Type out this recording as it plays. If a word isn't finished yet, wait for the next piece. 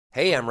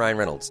Hey, I'm Ryan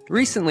Reynolds.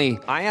 Recently,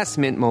 I asked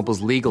Mint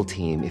Mobile's legal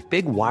team if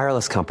big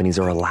wireless companies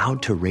are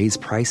allowed to raise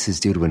prices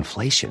due to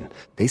inflation.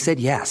 They said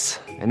yes.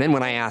 And then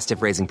when I asked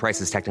if raising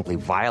prices technically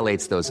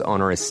violates those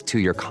onerous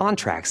two-year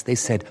contracts, they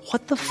said,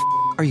 "What the f***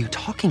 are you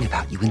talking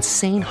about, you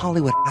insane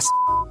Hollywood ass?"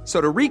 So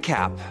to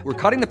recap, we're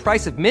cutting the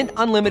price of Mint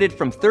Unlimited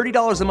from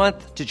 $30 a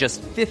month to just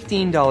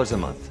 $15 a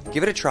month.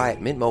 Give it a try at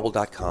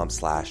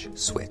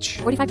mintmobile.com/switch.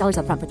 $45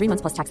 up front for 3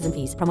 months plus taxes and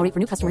fees. Promo rate for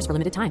new customers for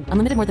limited time.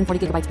 Unlimited more than 40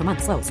 gigabytes per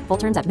month. Slows full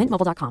terms at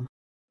mintmobile.com.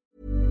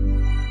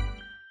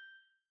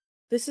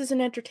 This is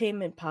an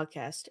entertainment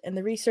podcast, and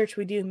the research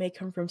we do may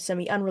come from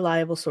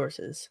semi-unreliable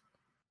sources.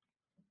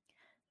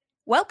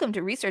 Welcome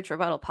to Research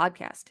Rebuttal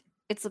Podcast.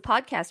 It's a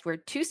podcast where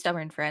two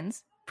stubborn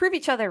friends prove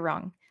each other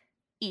wrong.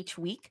 Each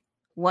week,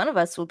 one of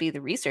us will be the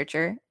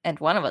researcher, and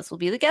one of us will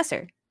be the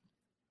guesser.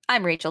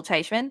 I'm Rachel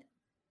Teichman,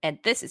 and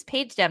this is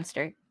Paige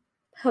Dempster.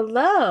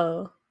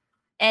 Hello!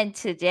 And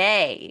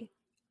today,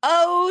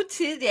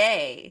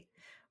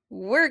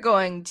 we're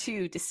going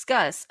to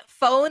discuss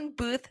phone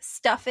booth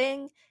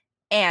stuffing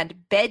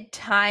and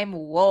bedtime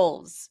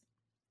wolves.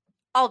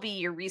 I'll be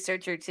your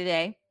researcher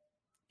today,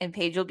 and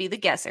Paige will be the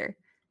guesser.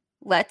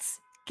 Let's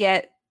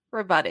get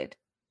rebutted.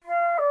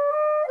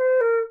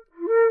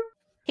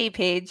 Hey,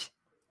 Paige.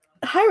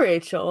 Hi,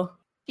 Rachel.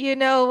 You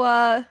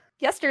know,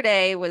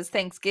 yesterday was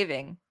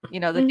Thanksgiving,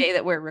 the day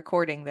that we're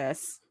recording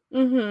this.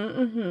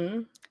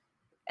 And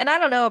I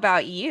don't know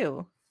about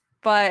you,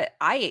 but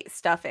I ate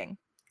stuffing.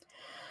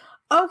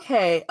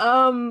 Okay,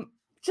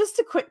 just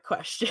a quick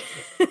question.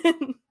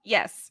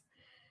 Yes.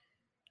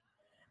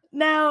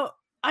 Now,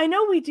 I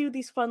know we do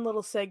these fun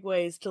little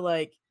segues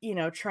to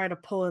try to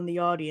pull in the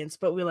audience,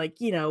 but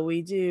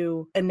we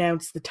do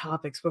announce the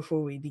topics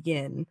before we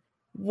begin.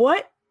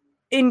 What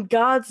in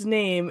God's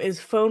name is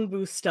phone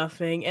booth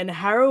stuffing, and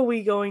how are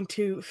we going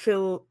to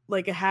fill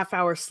a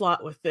half-hour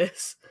slot with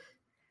this?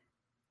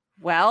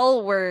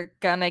 Well, we're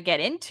gonna get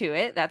into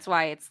it. That's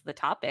why it's the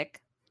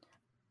topic.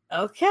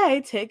 Okay,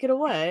 take it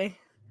away.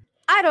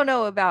 I don't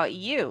know about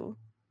you,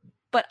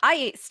 but I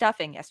ate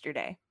stuffing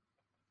yesterday.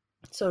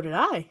 So did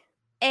I.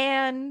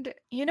 And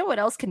you know what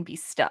else can be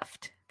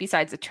stuffed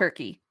besides a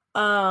turkey?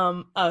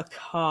 A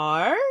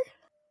car?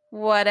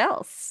 What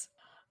else?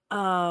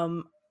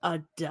 A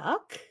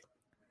duck?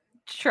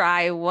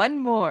 Try one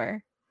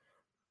more.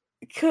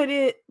 Could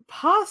it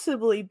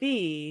possibly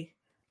be,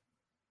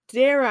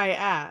 dare I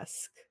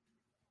ask,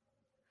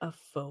 a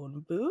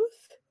phone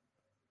booth?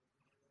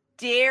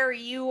 Dare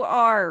you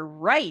are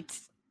right.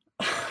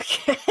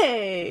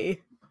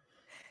 Okay.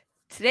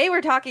 Today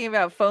we're talking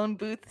about phone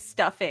booth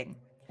stuffing.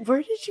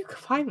 Where did you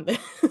find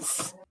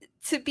this?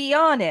 To be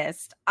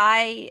honest,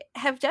 I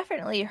have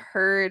definitely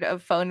heard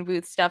of phone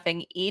booth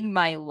stuffing in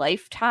my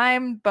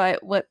lifetime,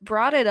 but what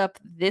brought it up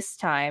this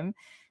time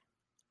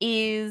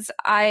is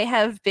I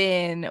have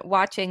been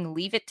watching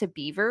Leave It to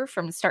Beaver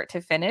from start to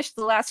finish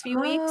the last few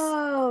weeks.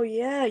 Oh,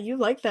 yeah, you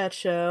like that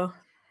show.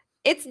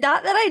 It's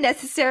not that I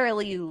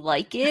necessarily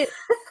like it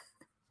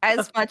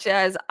as much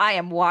as I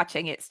am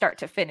watching it start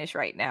to finish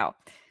right now.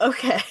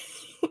 Okay.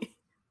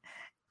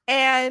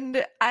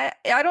 And I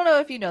don't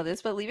know if you know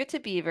this, but Leave It to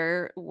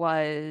Beaver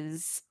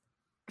was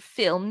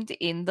filmed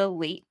in the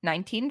late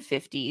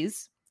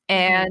 1950s.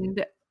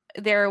 And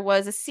there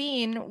was a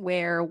scene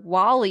where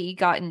Wally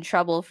got in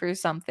trouble for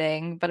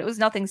something, but it was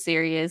nothing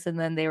serious. And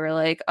then they were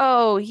like,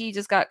 oh, he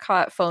just got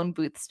caught phone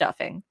booth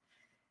stuffing.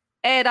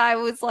 And I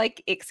was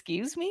like,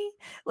 excuse me?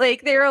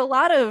 There are a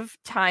lot of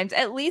times,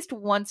 at least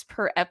once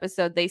per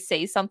episode, they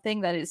say something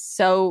that is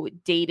so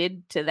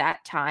dated to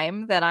that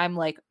time that I'm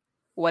like,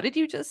 what did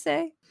you just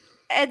say?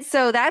 And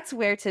so that's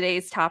where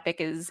today's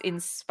topic is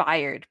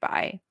inspired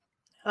by.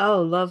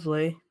 Oh,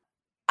 lovely.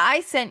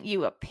 I sent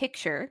you a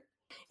picture.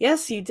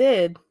 Yes, you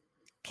did.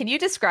 Can you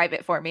describe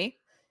it for me?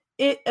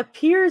 It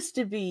appears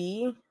to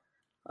be...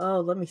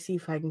 Oh, let me see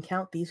if I can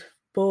count these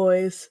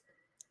boys.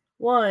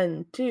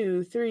 1,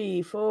 2,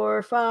 3,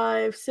 4,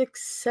 5,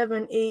 6,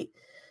 7, 8,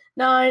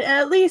 9.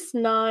 At least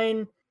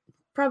 9,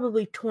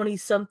 probably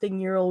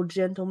 20-something-year-old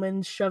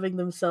gentlemen shoving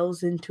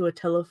themselves into a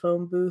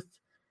telephone booth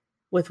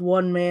with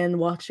one man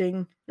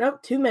watching.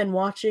 Nope, 2 men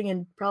watching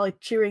and probably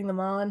cheering them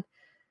on.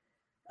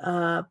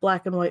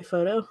 Black and white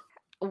photo.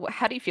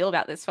 How do you feel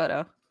about this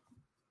photo?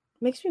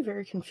 Makes me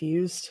very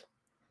confused.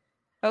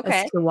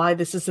 Okay. As to why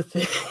this is a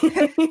thing.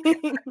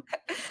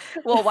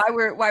 Well,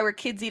 why were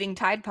kids eating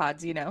Tide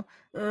Pods, Yeah,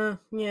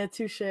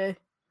 touche.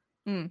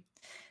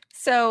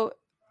 So,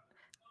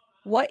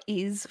 what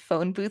is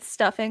phone booth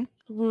stuffing?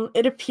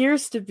 It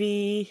appears to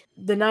be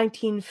the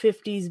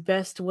 1950s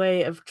best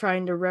way of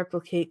trying to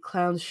replicate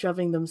clowns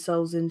shoving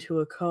themselves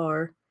into a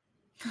car.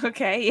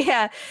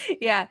 Okay,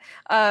 yeah.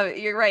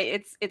 You're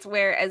right. It's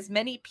where as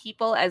many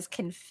people as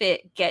can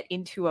fit get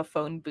into a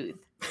phone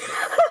booth.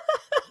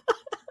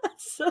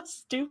 That's so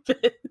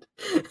stupid.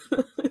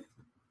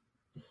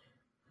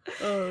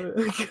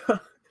 Oh, God.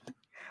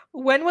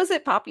 When was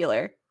it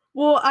popular?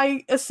 Well,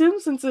 I assume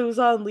since it was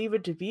on Leave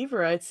It to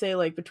Beaver, I'd say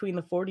between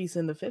the 40s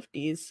and the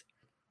 50s.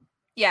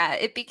 Yeah,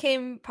 it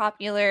became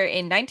popular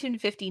in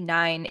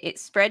 1959. It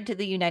spread to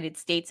the United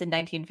States in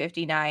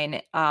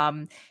 1959.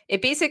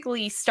 It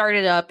basically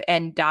started up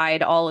and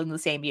died all in the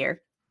same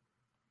year.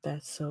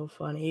 That's so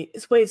funny.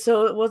 Wait,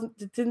 so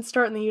it didn't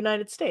start in the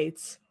United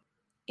States?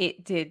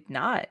 It did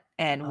not,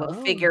 and we'll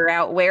Oh, figure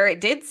out where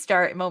it did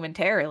start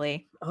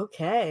momentarily.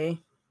 okay.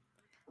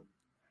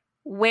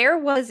 Where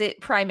was it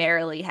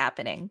primarily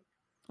happening?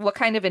 What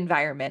kind of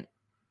environment?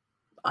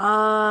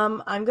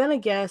 I'm gonna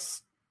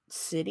guess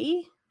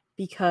city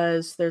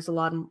because there's a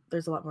lot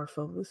more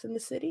phone booths in the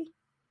city.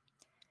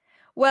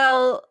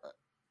 Well,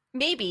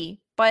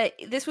 maybe, but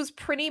this was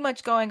pretty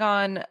much going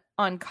on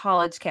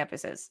college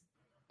campuses.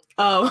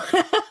 Oh,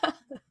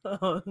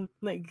 oh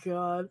my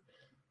god,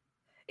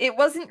 It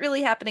wasn't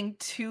really happening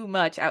too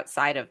much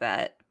outside of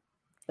that.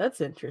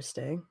 that's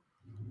interesting.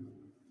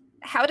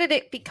 How did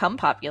it become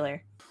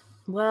popular?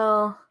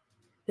 Well,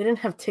 they didn't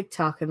have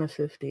TikTok in the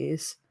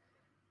 50s.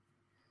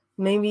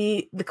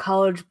 Maybe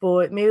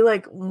maybe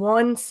like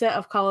one set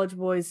of college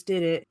boys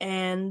did it,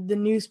 and the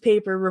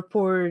newspaper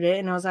reported it,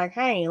 and I was like,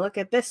 hey, look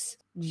at this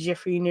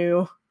Jiffy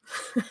New.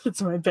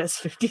 That's my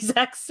best 50s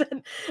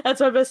accent.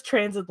 That's my best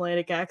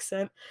transatlantic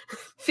accent.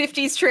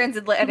 50s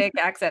transatlantic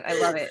accent. I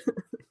love it.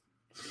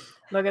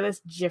 Look at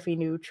this Jiffy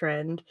New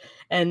trend.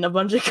 And a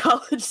bunch of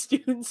college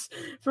students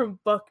from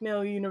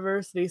Bucknell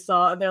University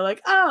saw it, and they're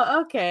like,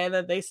 oh, okay. And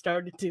then they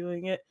started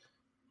doing it.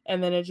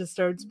 And then it just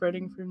started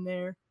spreading from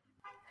there.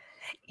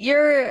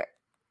 You're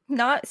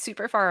not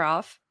super far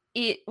off.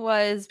 It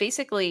was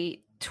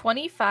basically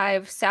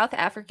 25 South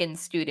African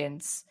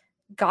students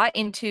got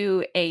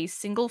into a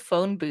single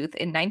phone booth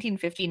in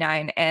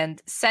 1959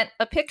 and sent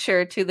a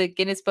picture to the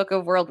Guinness Book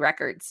of World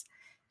Records.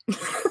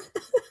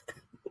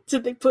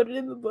 Did they put it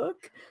in the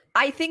book?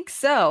 I think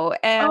so.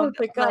 And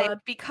my God.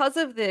 because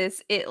of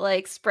this, it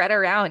spread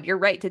around. You're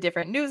right, to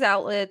different news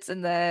outlets,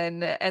 and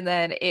then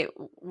it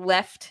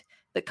left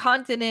the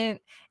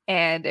continent,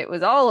 and it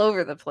was all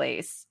over the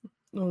place.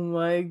 Oh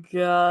my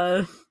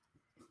God.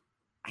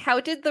 How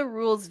did the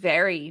rules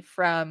vary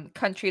from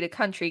country to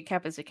country,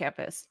 campus to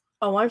campus?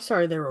 Oh, I'm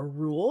sorry, there were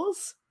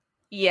rules?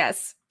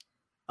 Yes.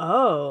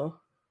 Oh.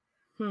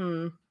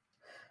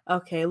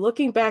 Okay,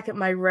 looking back at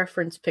my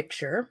reference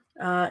picture,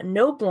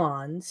 no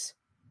blondes,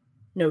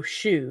 no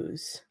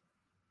shoes.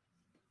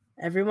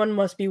 Everyone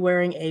must be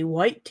wearing a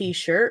white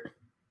t-shirt,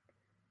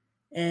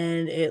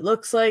 and it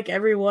looks like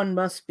everyone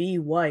must be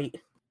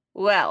white.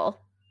 Well,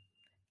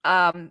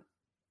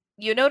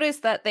 you notice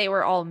that they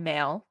were all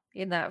male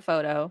in that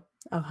photo.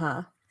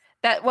 Uh-huh.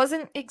 That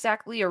wasn't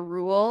exactly a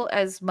rule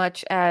as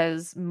much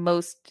as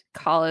most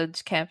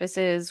college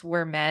campuses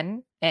were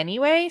men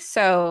anyway,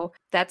 so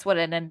that's what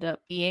it ended up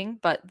being.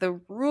 But the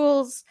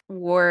rules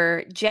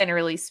were,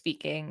 generally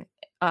speaking,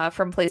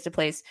 from place to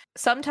place.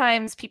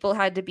 Sometimes people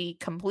had to be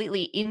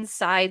completely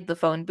inside the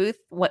phone booth,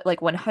 like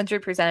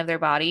 100% of their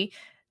body.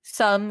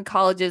 Some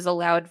colleges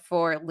allowed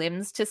for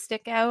limbs to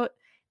stick out,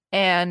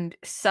 and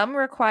some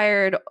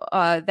required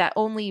that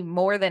only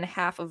more than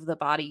half of the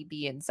body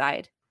be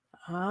inside.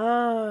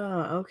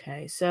 Ah,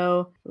 okay.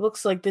 So it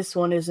looks like this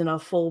one isn't a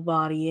full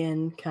body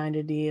in kind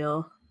of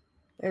deal.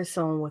 There's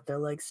someone with their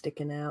legs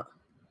sticking out.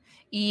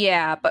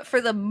 Yeah, but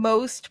for the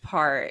most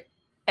part,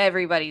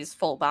 everybody's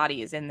full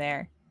body is in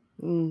there.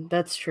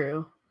 That's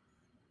true.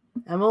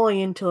 I'm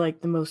only into like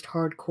the most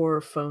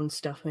hardcore phone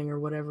stuffing or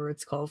whatever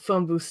it's called.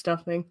 Phone booth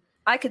stuffing.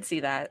 I could see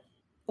that.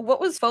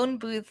 What was phone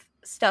booth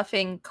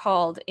stuffing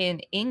called in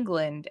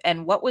England,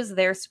 and what was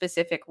their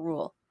specific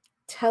rule?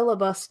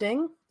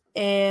 Telebusting.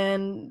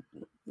 And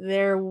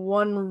their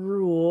one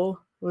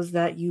rule was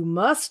that you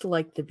must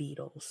like the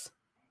Beatles.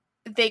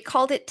 They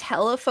called it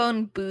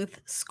telephone booth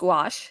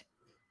squash.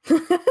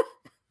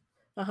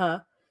 Uh-huh.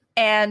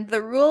 And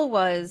the rule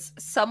was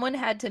someone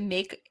had to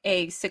make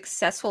a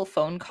successful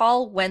phone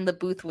call when the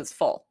booth was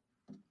full.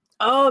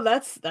 Oh,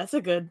 that's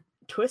a good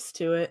twist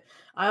to it.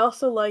 I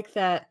also like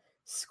that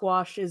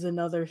squash is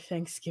another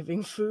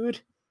Thanksgiving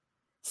food,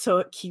 so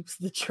it keeps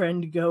the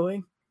trend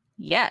going.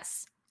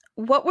 Yes.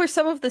 What were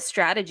some of the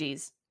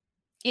strategies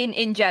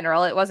in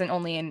general? It wasn't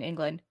only in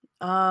England.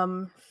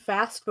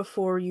 Fast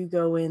before you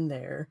go in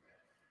there.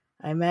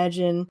 I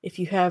imagine if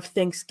you have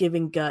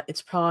Thanksgiving gut,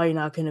 it's probably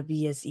not going to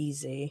be as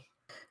easy.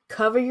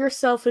 Cover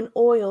yourself in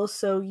oil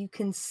so you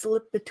can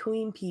slip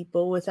between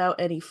people without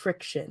any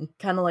friction,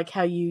 kind of like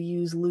how you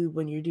use lube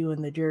when you're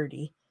doing the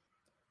dirty.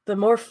 The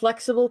more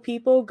flexible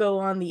people go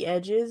on the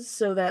edges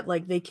so that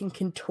like they can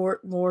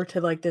contort more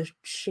to like the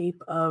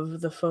shape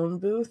of the phone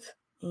booth,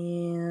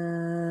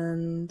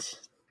 and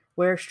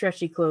wear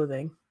stretchy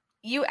clothing.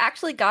 You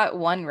actually got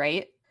one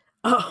right.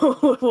 Oh,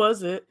 what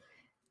was it?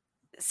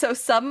 So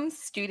some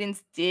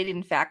students did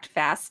in fact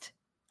fast.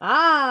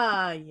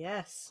 Ah,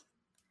 yes.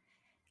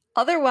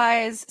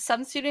 Otherwise,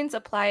 some students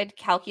applied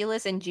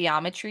calculus and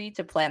geometry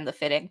to plan the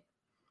fitting.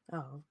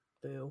 Oh,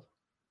 boo.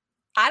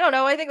 I don't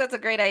know. I think that's a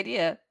great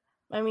idea.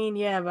 I mean,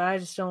 yeah, but I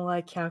just don't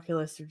like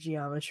calculus or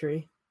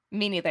geometry.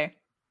 Me neither.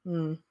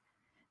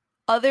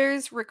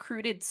 Others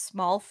recruited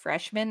small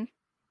freshmen.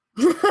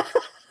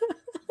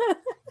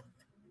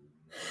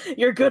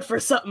 You're good for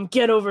something.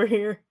 Get over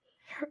here.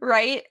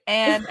 Right?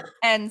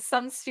 And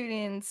some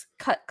students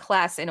cut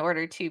class in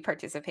order to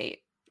participate.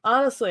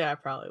 Honestly, I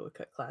probably would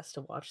cut class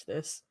to watch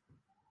this.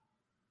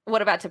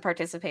 What about to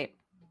participate?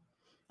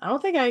 I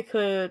don't think I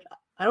could.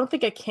 I don't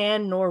think I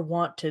can nor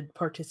want to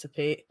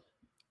participate.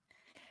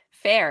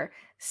 Fair.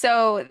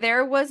 So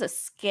there was a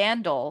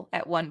scandal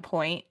at one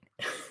point.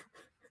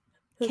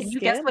 Can you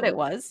guess what it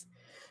was?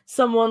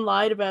 Someone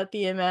lied about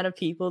the amount of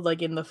people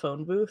like in the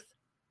phone booth.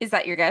 Is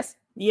that your guess?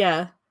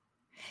 Yeah.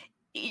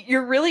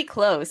 You're really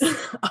close.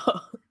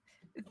 Oh.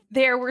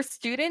 There were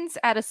students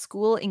at a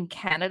school in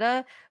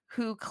Canada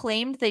who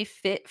claimed they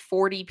fit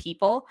 40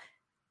 people,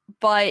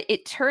 but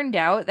it turned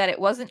out that it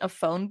wasn't a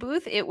phone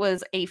booth, it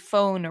was a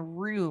phone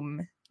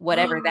room,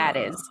 whatever that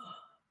is.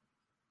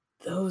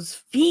 Those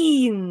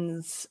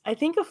fiends. I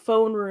think a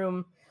phone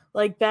room,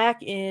 like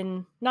back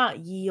in not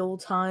ye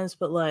old times,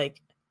 but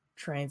like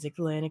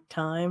transatlantic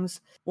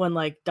times, when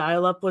like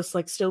dial-up was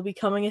like still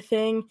becoming a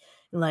thing,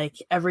 and like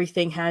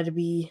everything had to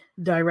be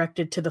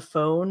directed to the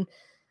phone.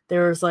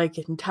 There was like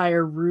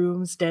entire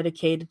rooms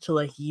dedicated to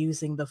like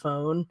using the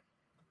phone.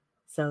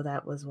 So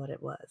that was what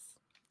it was.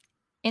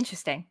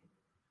 Interesting.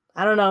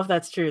 I don't know if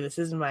that's true. This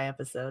isn't my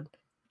episode.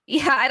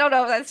 Yeah, I don't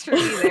know if that's true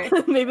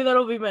either. Maybe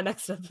that'll be my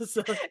next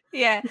episode.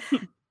 Yeah.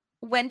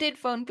 When did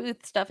phone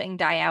booth stuffing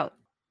die out?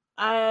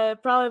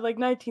 Probably like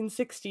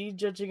 1960,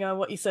 judging on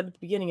what you said at the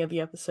beginning of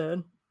the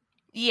episode.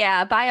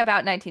 Yeah, by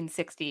about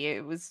 1960,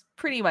 it was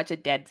pretty much a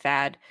dead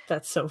fad.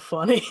 That's so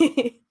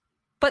funny.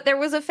 But there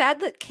was a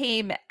fad that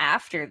came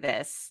after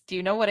this. Do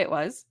you know what it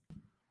was?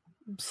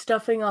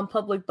 Stuffing on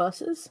public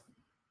buses?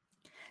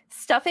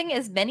 Stuffing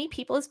as many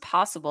people as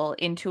possible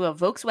into a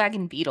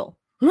Volkswagen Beetle.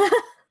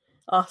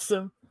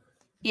 Awesome.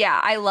 Yeah,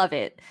 I love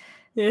it.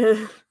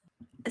 Yeah.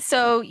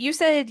 So you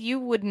said you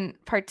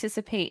wouldn't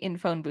participate in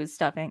phone booth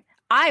stuffing.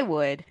 I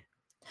would.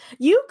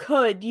 You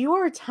could. You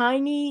are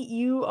tiny.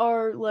 You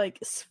are like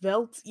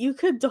svelte. You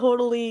could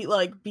totally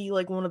like be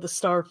like one of the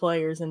star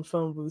players in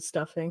phone booth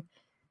stuffing.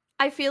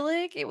 I feel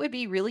like it would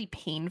be really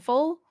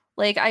painful.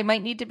 Like I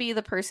might need to be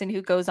the person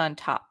who goes on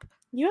top.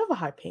 You have a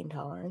high pain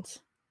tolerance.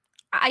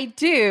 I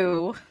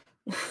do.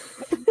 You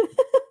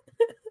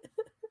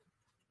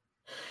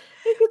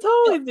could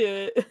totally do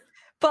it.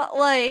 But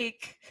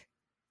like,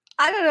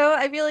 I don't know.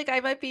 I feel like I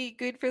might be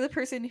good for the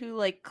person who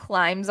like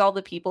climbs all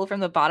the people from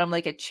the bottom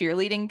like a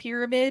cheerleading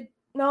pyramid.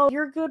 No,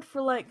 you're good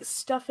for like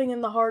stuffing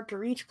in the hard to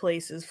reach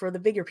places for the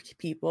bigger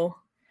people.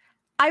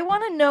 I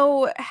want to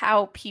know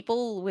how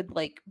people would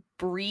like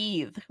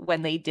breathe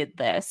when they did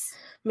this.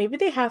 Maybe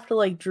they have to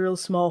like drill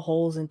small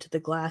holes into the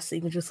glass so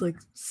you can just like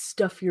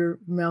stuff your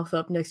mouth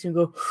up next to you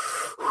and go.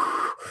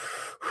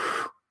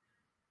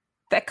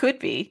 That could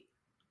be.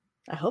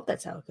 I hope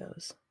that's how it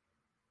goes.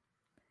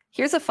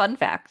 Here's a fun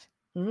fact.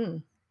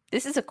 Mm.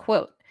 This is a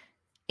quote.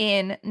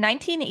 In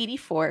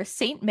 1984,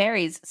 St.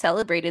 Mary's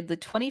celebrated the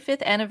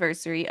 25th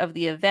anniversary of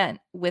the event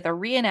with a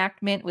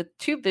reenactment with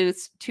 2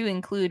 booths to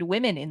include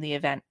women in the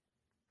event.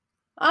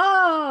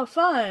 Oh,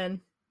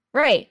 fun.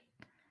 Right.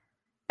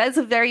 That's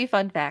a very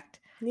fun fact.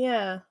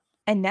 Yeah.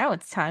 And now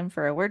it's time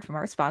for a word from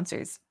our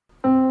sponsors.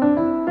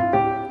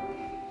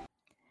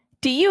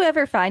 Do you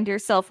ever find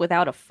yourself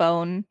without a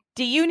phone?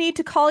 Do you need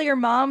to call your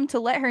mom to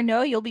let her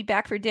know you'll be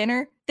back for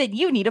dinner? Then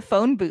you need a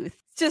phone booth.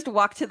 Just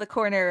walk to the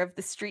corner of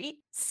the street,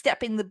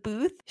 step in the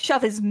booth,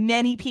 shove as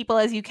many people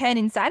as you can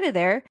inside of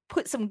there,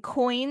 put some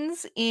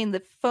coins in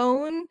the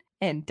phone,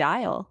 and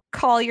dial.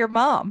 Call your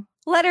mom.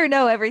 Let her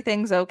know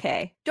everything's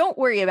okay. Don't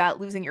worry about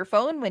losing your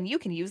phone when you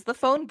can use the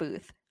phone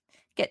booth.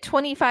 Get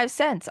 25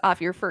 cents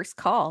off your first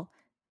call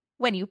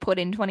when you put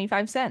in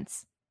 25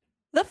 cents.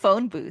 The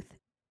phone booth.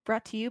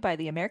 Brought to you by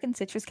the American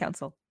Citrus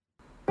Council.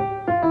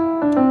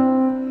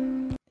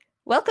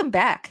 Welcome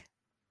back.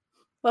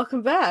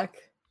 Welcome back.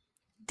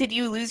 Did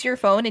you lose your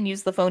phone and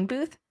use the phone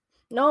booth?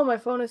 No, my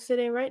phone is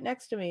sitting right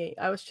next to me.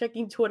 I was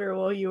checking Twitter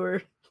while you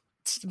were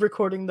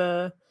recording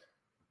the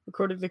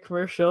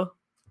commercial.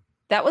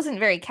 That wasn't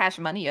very cash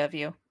money of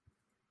you.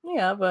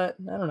 Yeah, but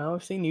I don't know.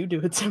 I've seen you do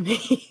it to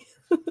me.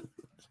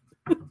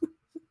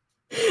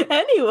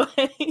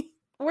 Anyway.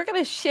 We're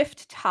going to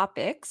shift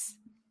topics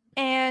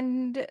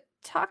and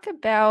talk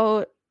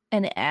about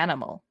an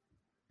animal.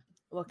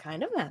 What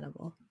kind of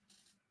animal?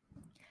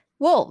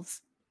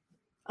 Wolves.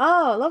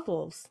 Oh, I love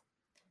wolves.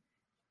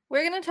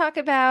 We're going to talk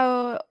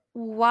about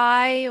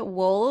why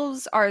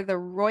wolves are the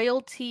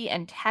royalty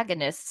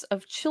antagonists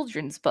of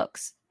children's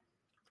books.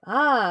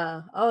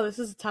 This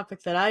is a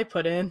topic that I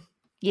put in.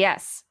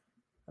 Yes.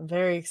 I'm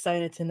very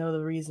excited to know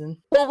the reason.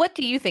 Well, what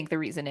do you think the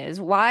reason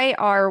is? Why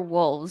are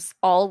wolves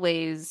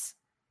always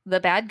the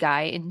bad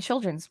guy in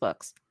children's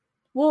books?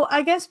 Well,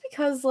 I guess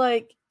because,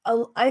 like,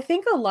 I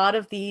think a lot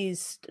of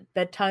these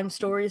bedtime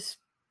stories,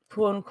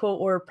 quote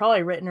unquote, were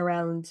probably written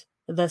around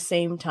the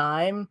same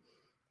time.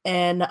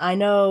 And I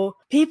know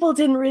people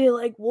didn't really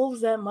like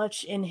wolves that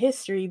much in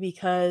history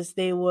because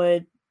they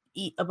would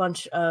eat a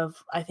bunch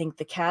of, I think,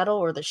 the cattle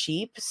or the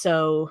sheep.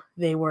 So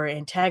they were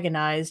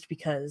antagonized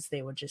because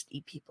they would just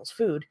eat people's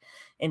food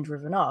and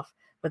driven off.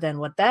 But then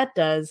what that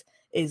does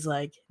is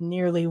like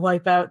nearly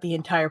wipe out the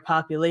entire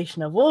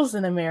population of wolves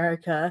in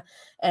America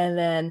and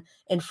then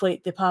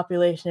inflate the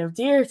population of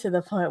deer to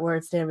the point where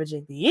it's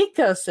damaging the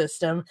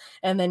ecosystem.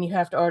 And then you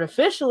have to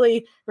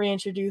artificially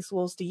reintroduce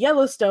wolves to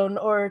Yellowstone in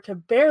order to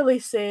barely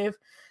save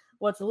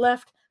what's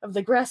left of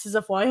the grasses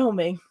of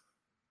Wyoming.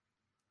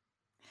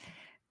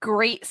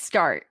 Great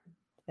start.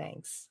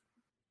 Thanks.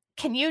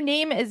 Can you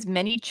name as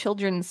many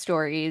children's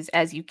stories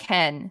as you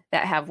can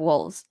that have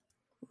wolves?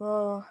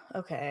 Well,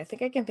 okay, I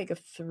think I can think of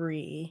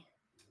 3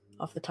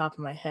 off the top of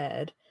my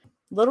head.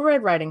 Little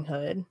Red Riding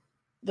Hood,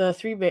 the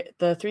three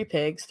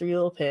pigs, 3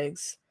 little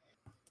pigs,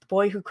 The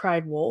Boy Who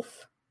Cried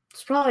Wolf.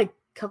 There's probably a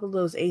couple of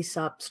those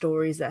Aesop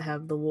stories that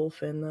have the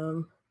wolf in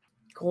them.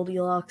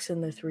 Goldilocks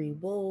and the 3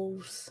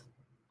 Wolves.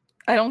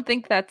 I don't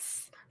think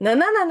that's... No,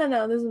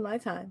 this is my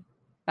time.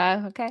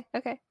 Okay.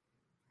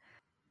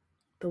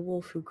 The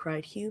Wolf Who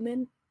Cried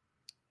Human.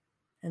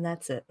 And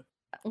that's it.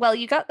 Well,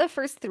 you got the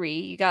first 3.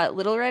 You got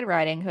Little Red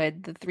Riding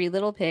Hood, The 3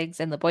 Little Pigs,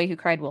 and The Boy Who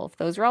Cried Wolf.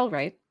 Those are all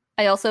right.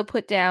 I also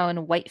put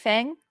down White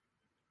Fang.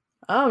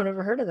 Oh, I've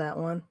never heard of that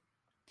one.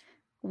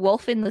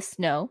 Wolf in the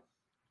Snow.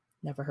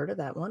 Never heard of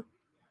that one.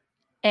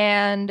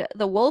 And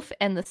The Wolf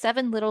and the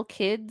 7 Little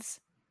Kids,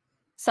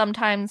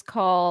 sometimes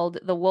called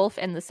The Wolf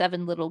and the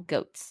 7 Little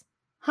Goats.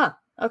 Huh,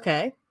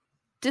 okay.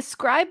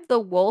 Describe the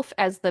wolf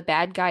as the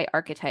bad guy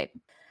archetype.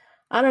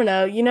 I don't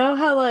know. You know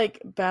how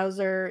like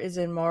Bowser is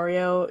in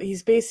Mario?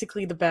 He's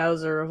basically the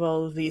Bowser of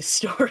all of these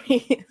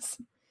stories.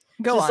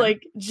 Go just on.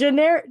 like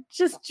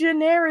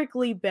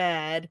generically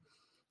bad,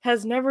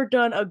 has never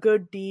done a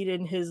good deed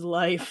in his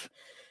life,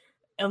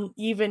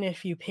 even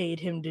if you paid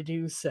him to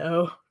do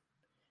so.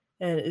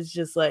 And it's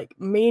just like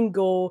main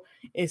goal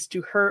is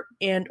to hurt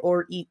and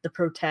or eat the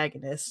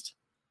protagonist.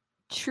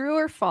 True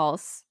or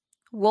false?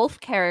 Wolf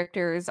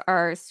characters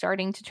are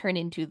starting to turn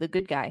into the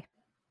good guy.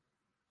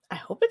 I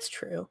hope it's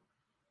true.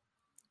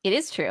 It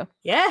is true.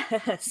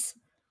 Yes.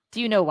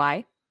 Do you know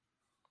why?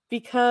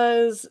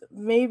 Because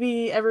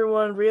maybe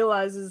everyone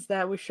realizes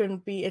that we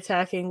shouldn't be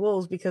attacking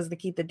wolves because they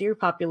keep the deer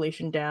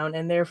population down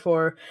and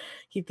therefore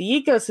keep the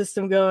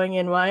ecosystem going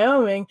in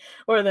Wyoming,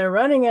 or they're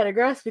running out of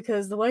grass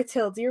because the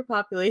white-tailed deer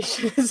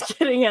population is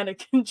getting out of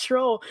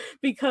control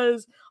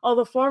because all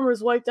the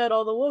farmers wiped out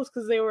all the wolves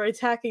because they were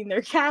attacking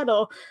their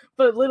cattle,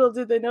 but little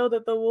did they know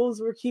that the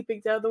wolves were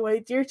keeping down the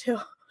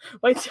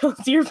white-tailed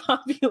deer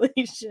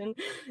population,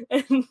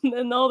 and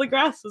then all the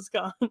grass was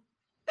gone.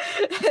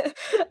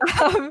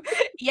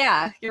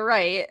 Yeah, you're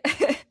right.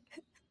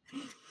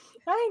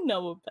 I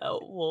know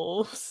about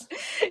wolves.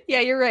 Yeah,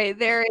 you're right.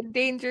 They're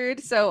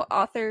endangered, so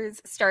authors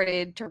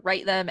started to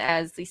write them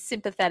as the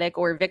sympathetic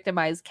or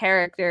victimized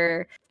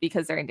character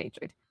because they're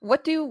endangered.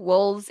 What do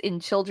wolves in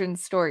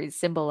children's stories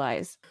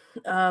symbolize?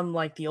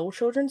 Like the old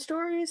children's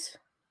stories?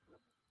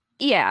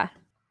 Yeah.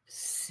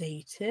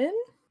 Satan?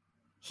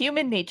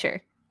 Human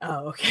nature.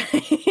 Oh,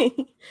 okay.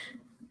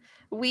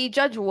 We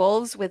judge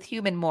wolves with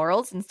human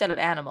morals instead of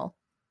animal.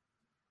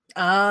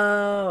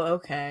 Oh,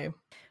 okay.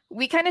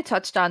 We kind of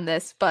touched on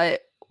this,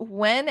 but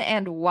when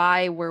and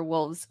why were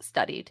wolves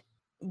studied?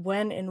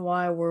 When and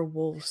why were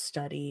wolves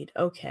studied?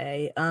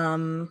 Okay.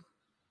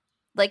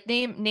 Like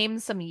name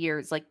some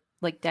years,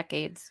 like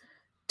decades.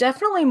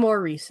 Definitely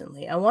more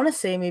recently. I want to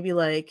say maybe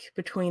like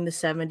between the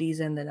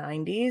 70s and the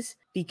 90s,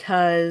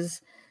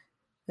 because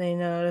they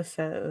noticed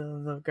that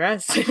the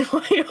grass in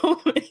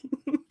Wyoming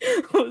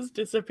was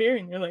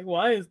disappearing. They're like,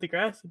 why is the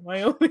grass in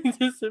Wyoming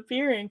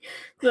disappearing?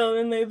 So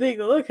then they take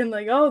a look and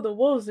like, oh, the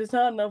wolves, there's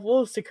not enough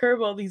wolves to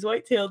curb all these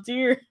white-tailed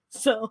deer.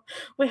 So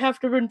we have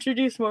to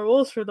introduce more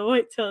wolves for the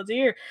white-tailed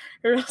deer,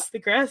 or else the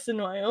grass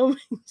in Wyoming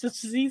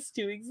just ceased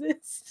to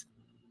exist.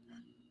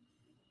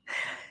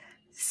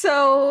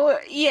 So,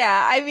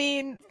 yeah, I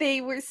mean,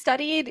 they were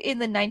studied in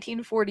the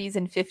 1940s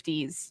and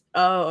 50s.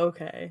 Oh,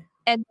 okay.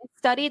 And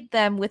studied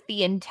them with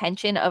the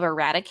intention of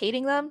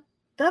eradicating them.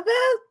 That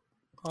bad?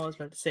 I was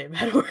about to say a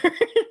bad word.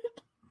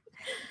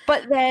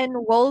 But then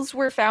wolves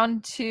were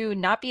found to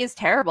not be as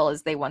terrible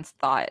as they once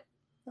thought.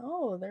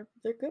 Oh,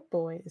 they're good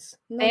boys.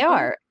 They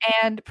are.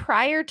 And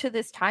prior to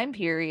this time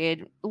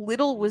period,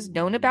 little was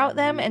known about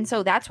them, and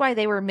so that's why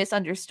they were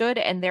misunderstood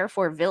and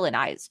therefore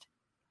villainized.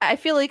 I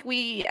feel like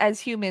we as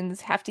humans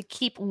have to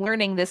keep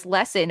learning this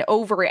lesson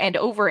over and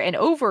over and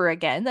over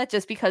again, that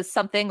just because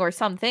something or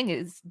something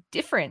is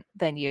different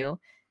than you,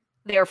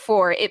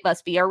 therefore it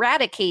must be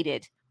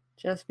eradicated.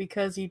 Just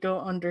because you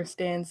don't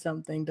understand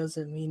something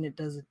doesn't mean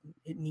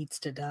it needs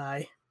to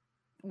die.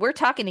 We're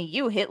talking to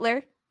you,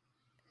 Hitler.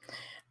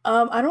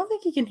 I don't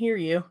think he can hear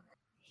you.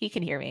 He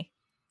can hear me.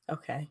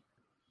 Okay.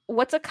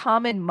 What's a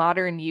common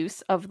modern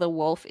use of the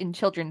wolf in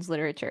children's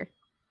literature?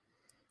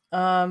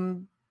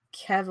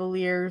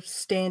 Cavalier,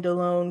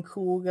 standalone,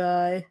 cool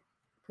guy,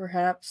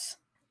 perhaps.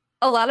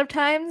 A lot of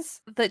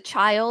times, the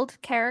child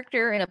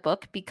character in a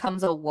book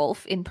becomes a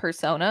wolf in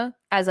persona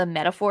as a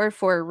metaphor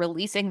for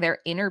releasing their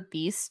inner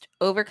beast,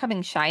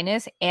 overcoming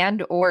shyness,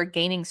 and or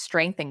gaining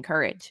strength and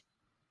courage.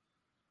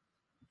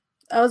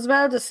 I was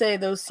about to say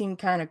those seem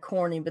kind of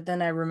corny, but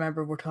then I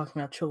remember we're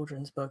talking about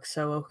children's books,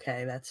 so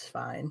okay, that's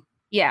fine.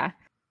 Yeah,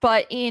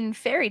 but in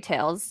fairy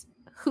tales,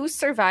 Who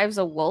survives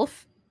a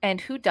wolf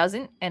and who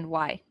doesn't and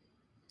why?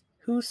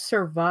 Who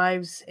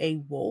survives a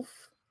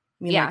wolf?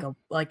 You mean Yeah.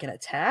 like an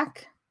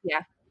attack?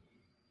 Yeah.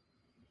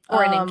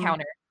 Or an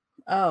encounter.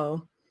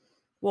 Oh.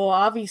 Well,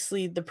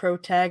 obviously the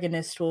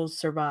protagonist will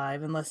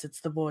survive unless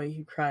it's the boy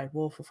who cried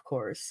wolf, of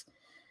course.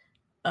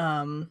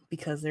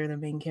 Because they're the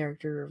main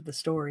character of the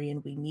story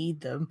and we need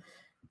them.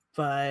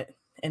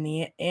 And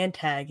the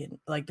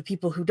antagonist, like the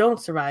people who don't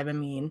survive,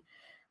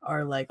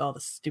 are like all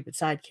the stupid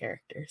side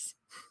characters.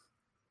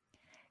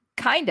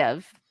 Kind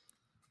of.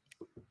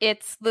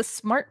 It's the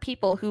smart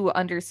people who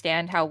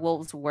understand how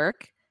wolves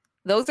work.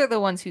 Those are the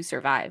ones who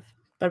survive.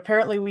 But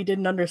apparently we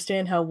didn't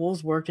understand how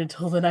wolves worked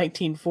until the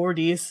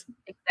 1940s.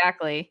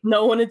 Exactly.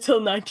 No one until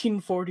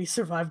 1940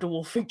 survived a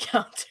wolf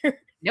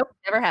encounter. Nope,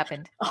 never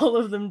happened. All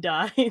of them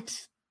died.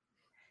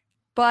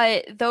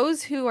 But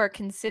those who are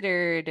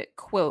considered,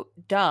 quote,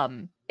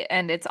 dumb,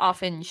 and it's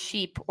often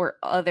sheep or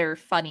other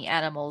funny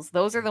animals,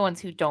 those are the ones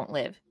who don't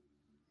live.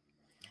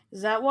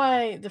 Is that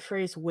why the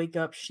phrase "wake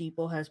up,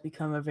 sheeple" has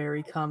become a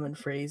very common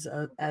phrase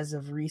as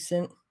of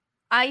recent?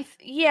 I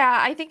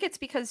think it's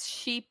because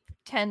sheep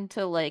tend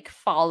to like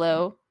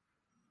follow.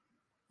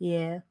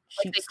 Yeah,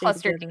 like they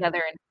cluster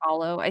together and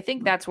follow. I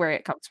think that's where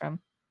it comes from.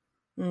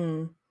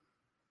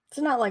 It's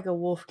not like a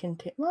wolf can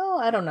take. Well,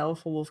 I don't know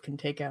if a wolf can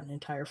take out an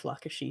entire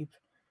flock of sheep.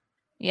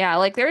 Yeah,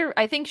 like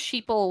I think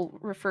sheeple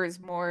refers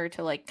more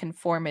to like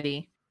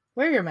conformity.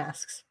 Wear your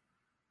masks.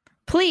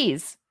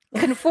 Please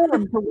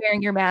conform to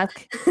wearing your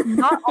mask.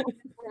 Not all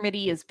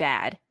conformity is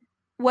bad.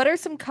 What are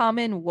some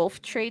common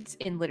wolf traits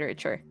in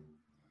literature?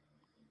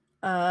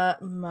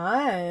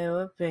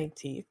 What big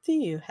teeth do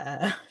you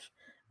have?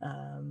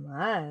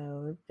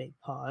 What big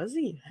paws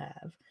do you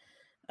have?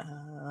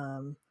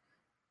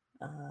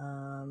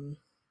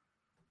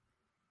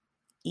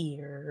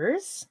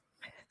 Ears,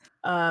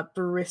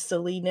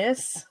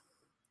 bristliness,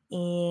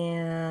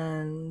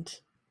 and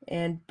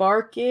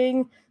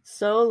barking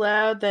so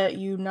loud that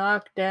you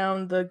knock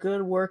down the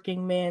good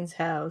working man's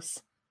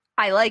house.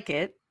 I like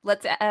it.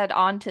 Let's add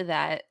on to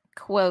that.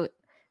 Quote,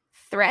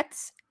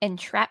 threats,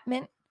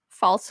 entrapment,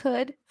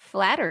 falsehood,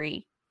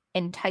 flattery,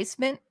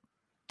 enticement,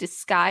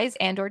 disguise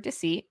and or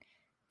deceit,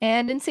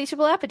 and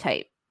insatiable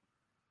appetite.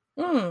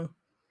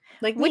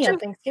 Like me on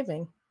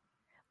Thanksgiving.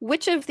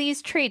 Which of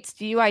these traits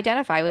do you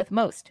identify with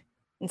most?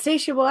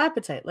 Insatiable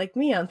appetite, like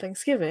me on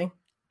Thanksgiving.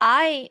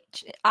 I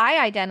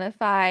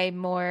identify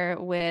more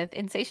with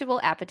insatiable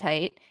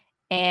appetite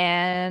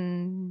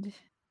and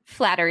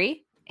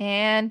flattery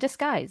and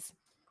disguise.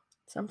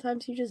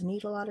 Sometimes you just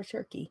need a lot of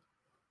turkey.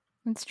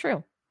 It's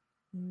true.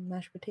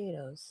 Mashed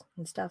potatoes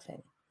and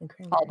stuffing and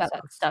cranberry all about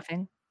sauce. That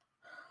stuffing.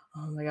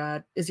 Oh my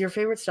god. Is your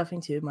favorite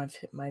stuffing too?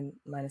 Mine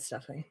is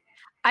stuffing.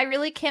 I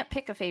really can't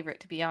pick a favorite,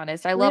 to be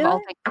honest. I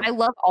love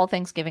all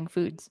Thanksgiving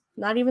foods.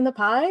 Not even the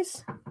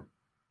pies?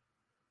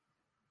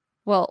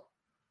 Well,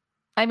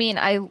 I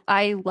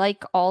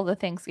like all the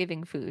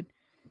Thanksgiving food.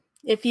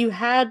 If you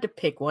had to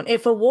pick one,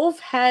 if a wolf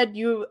had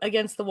you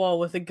against the wall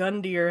with a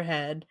gun to your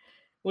head,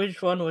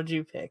 which one would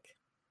you pick?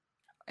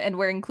 And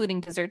we're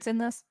including desserts in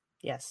this?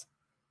 Yes.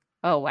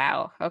 Oh,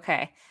 wow.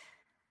 Okay.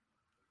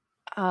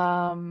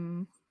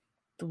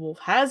 The wolf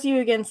has you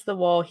against the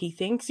wall. He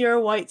thinks you're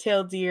a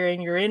white-tailed deer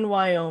and you're in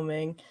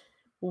Wyoming.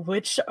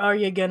 Which are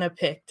you gonna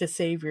pick to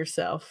save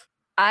yourself?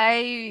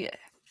 I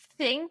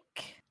think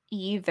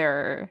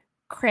either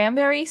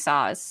cranberry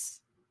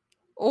sauce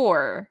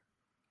or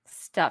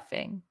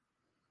stuffing.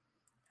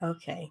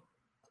 Okay.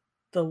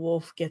 The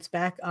wolf gets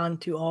back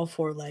onto all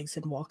four legs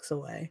and walks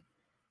away.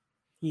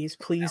 He's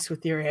pleased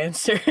with your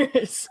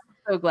answers.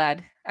 So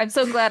glad. I'm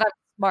so glad I'm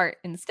smart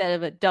instead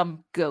of a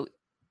dumb goat.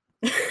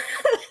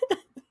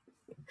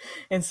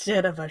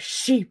 Instead of a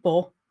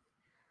sheeple.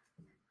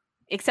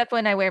 Except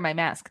when I wear my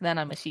mask, then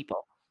I'm a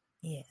sheeple.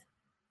 Yeah.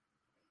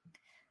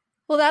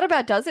 Well, that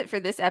about does it for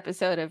this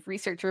episode of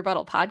Research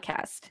Rebuttal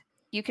Podcast.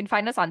 You can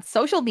find us on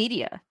social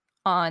media,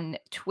 on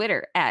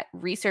Twitter at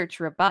Research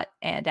Rebut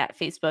and at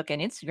Facebook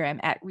and Instagram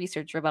at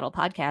Research Rebuttal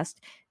Podcast.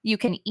 You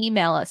can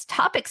email us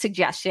topic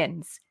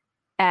suggestions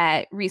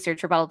at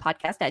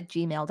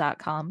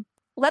researchrebuttalpodcast@gmail.com.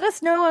 Let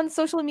us know on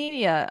social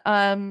media.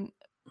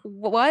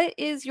 What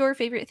is your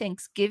favorite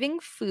Thanksgiving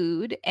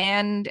food?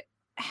 And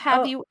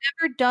have you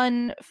ever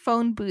done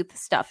phone booth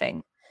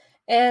stuffing?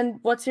 And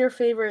what's your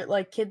favorite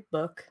kid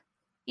book?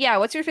 Yeah,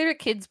 what's your favorite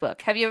kids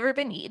book? Have you ever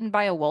been eaten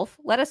by a wolf?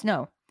 Let us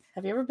know.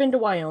 Have you ever been to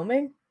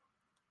Wyoming?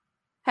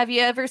 Have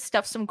you ever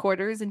stuffed some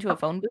quarters into a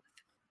phone booth?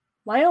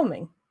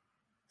 Wyoming.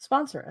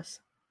 Sponsor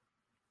us.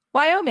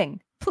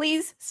 Wyoming,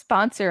 please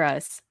sponsor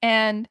us.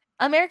 And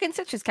American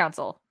Citrus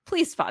Council,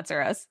 please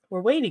sponsor us.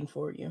 We're waiting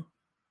for you.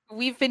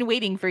 We've been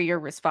waiting for your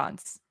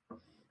response.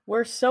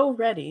 We're so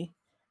ready.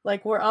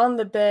 We're on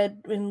the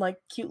bed in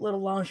cute little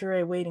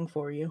lingerie waiting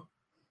for you.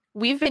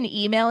 We've been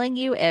emailing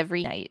you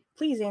every night.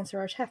 Please answer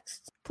our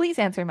texts. Please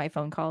answer my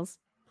phone calls.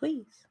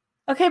 Please.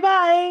 Okay,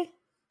 bye.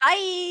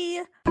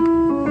 Bye.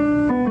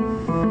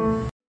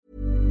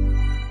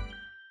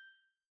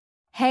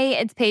 Hey,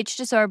 it's Paige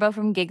DeSorbo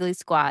from Giggly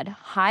Squad.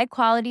 High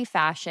quality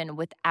fashion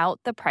without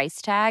the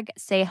price tag.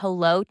 Say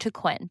hello to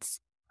Quince.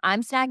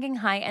 I'm snagging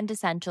high-end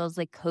essentials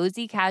like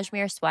cozy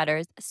cashmere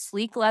sweaters,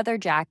 sleek leather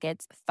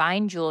jackets,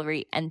 fine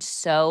jewelry, and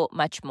so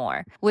much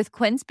more. With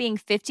Quince being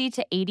 50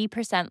 to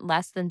 80%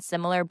 less than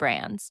similar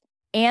brands.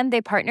 And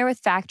they partner with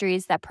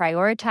factories that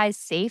prioritize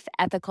safe,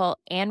 ethical,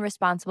 and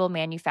responsible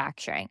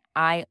manufacturing.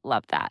 I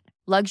love that.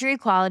 Luxury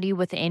quality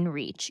within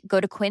reach. Go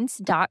to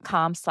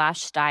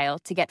quince.com/style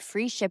to get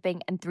free shipping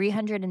and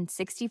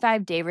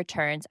 365-day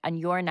returns on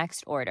your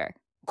next order.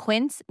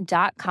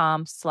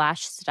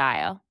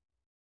 Quince.com/style.